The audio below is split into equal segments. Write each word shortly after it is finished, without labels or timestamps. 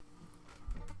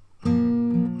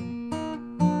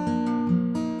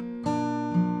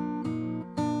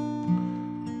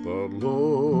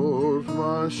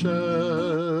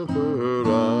shepherd,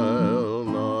 I'll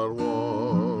not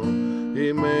want.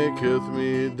 He maketh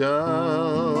me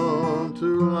down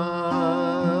to lie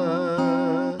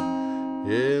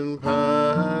in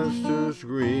pastures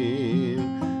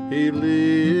green. He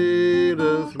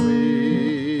leadeth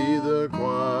me the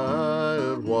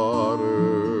quiet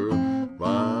waters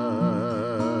by.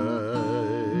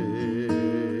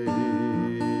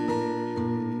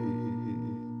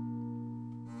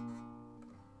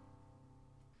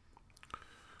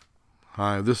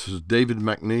 Hi, this is David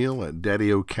McNeil at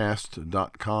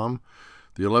daddyocast.com,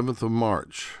 the 11th of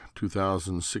March,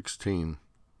 2016.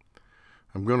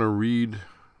 I'm going to read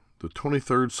the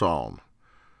 23rd Psalm,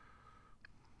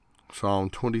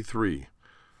 Psalm 23,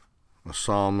 a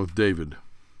psalm of David.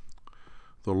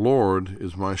 The Lord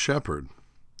is my shepherd,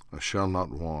 I shall not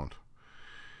want.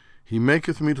 He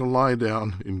maketh me to lie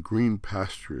down in green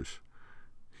pastures.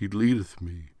 He leadeth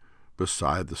me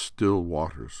beside the still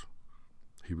waters.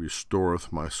 He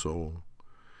restoreth my soul.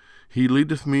 He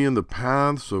leadeth me in the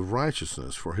paths of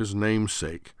righteousness for his name's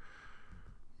sake.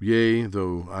 Yea,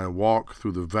 though I walk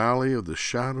through the valley of the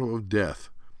shadow of death,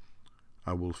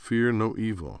 I will fear no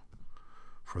evil.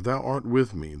 For thou art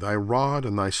with me, thy rod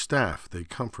and thy staff, they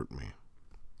comfort me.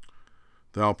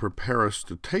 Thou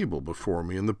preparest a table before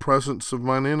me in the presence of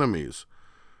mine enemies.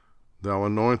 Thou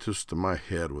anointest my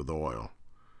head with oil.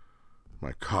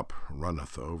 My cup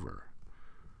runneth over.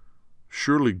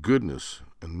 Surely goodness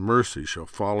and mercy shall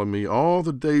follow me all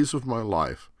the days of my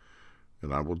life,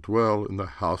 and I will dwell in the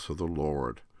house of the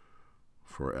Lord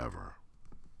forever.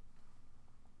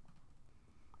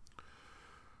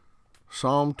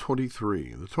 Psalm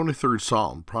 23, the 23rd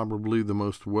Psalm, probably the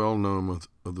most well-known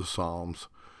of the Psalms.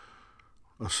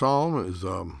 A psalm is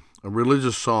a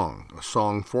religious song, a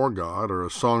song for God or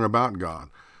a song about God.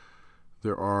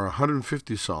 There are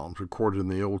 150 psalms recorded in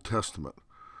the Old Testament,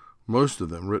 most of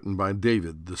them written by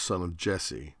David, the son of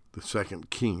Jesse, the second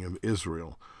king of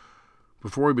Israel.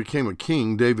 Before he became a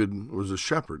king, David was a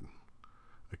shepherd,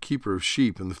 a keeper of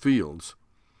sheep in the fields,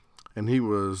 and he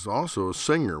was also a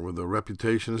singer with a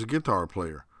reputation as a guitar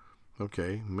player.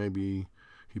 Okay, maybe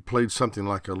he played something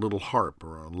like a little harp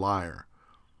or a lyre.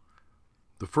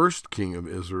 The first king of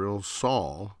Israel,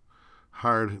 Saul,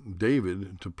 hired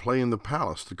David to play in the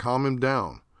palace to calm him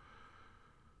down.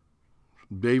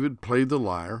 David played the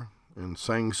lyre and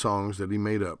sang songs that he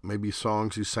made up, maybe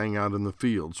songs he sang out in the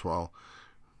fields while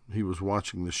he was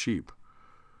watching the sheep.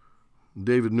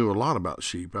 David knew a lot about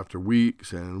sheep after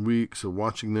weeks and weeks of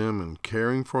watching them and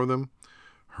caring for them,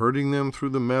 herding them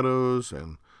through the meadows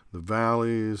and the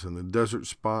valleys and the desert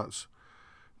spots,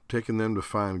 taking them to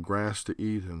find grass to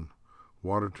eat and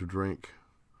water to drink.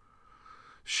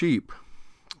 Sheep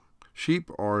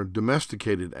are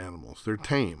domesticated animals. They're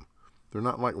tame. They're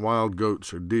not like wild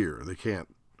goats or deer. They can't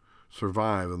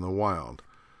survive in the wild.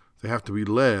 They have to be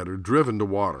led or driven to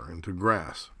water and to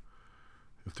grass.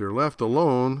 If they're left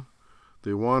alone,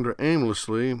 they wander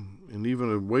aimlessly and even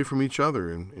away from each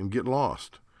other and get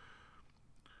lost.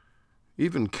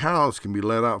 Even cows can be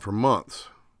let out for months.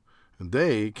 And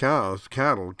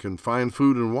cattle can find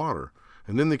food and water,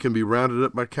 and then they can be rounded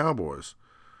up by cowboys.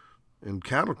 And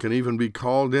cattle can even be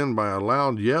called in by a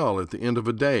loud yell at the end of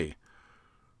a day.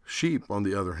 Sheep, on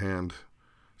the other hand,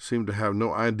 seem to have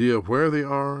no idea where they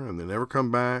are, and they never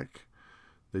come back.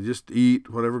 They just eat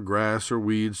whatever grass or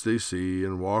weeds they see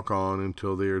and walk on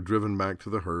until they are driven back to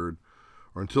the herd,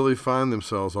 or until they find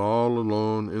themselves all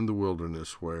alone in the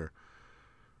wilderness where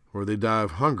they die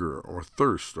of hunger or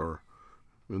thirst, or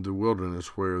in the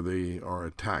wilderness where they are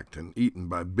attacked and eaten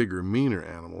by bigger, meaner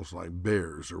animals like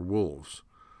bears or wolves.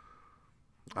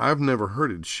 I've never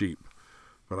herded sheep,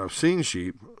 but I've seen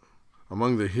sheep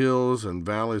among the hills and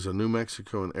valleys of New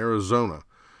Mexico and Arizona,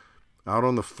 out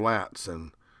on the flats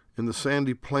and in the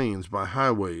sandy plains by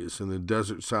highways in the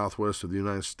desert southwest of the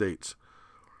United States.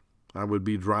 I would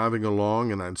be driving along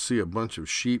and I'd see a bunch of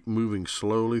sheep moving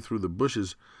slowly through the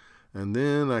bushes, and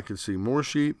then I could see more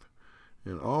sheep,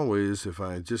 and always, if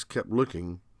I just kept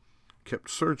looking, kept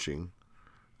searching,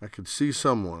 I could see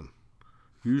someone,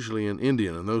 usually an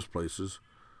Indian in those places,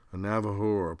 a Navajo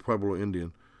or a Pueblo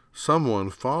Indian, someone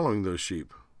following those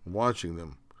sheep, watching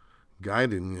them,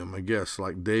 guiding them, I guess,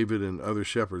 like David and other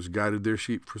shepherds guided their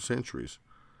sheep for centuries.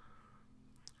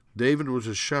 David was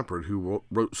a shepherd who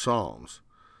wrote psalms,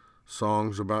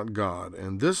 songs about God,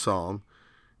 and this psalm,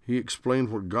 he explained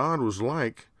what God was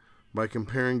like by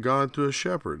comparing God to a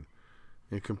shepherd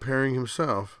and comparing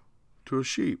himself to a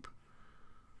sheep.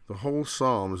 The whole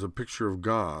psalm is a picture of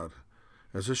God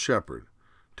as a shepherd,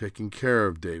 taking care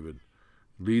of David,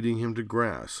 leading him to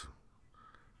grass,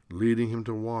 leading him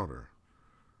to water,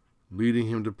 leading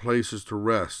him to places to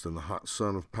rest in the hot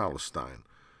sun of Palestine,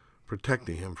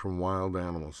 protecting him from wild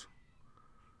animals.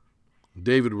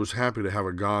 David was happy to have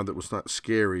a God that was not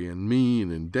scary and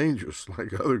mean and dangerous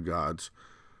like other gods,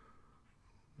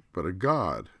 but a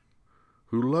God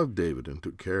who loved David and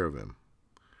took care of him.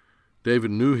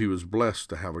 David knew he was blessed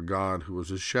to have a God who was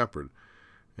his shepherd,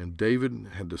 and David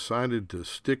had decided to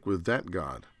stick with that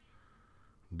God.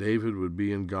 David would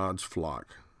be in God's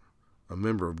flock, a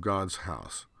member of God's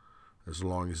house, as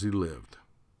long as he lived.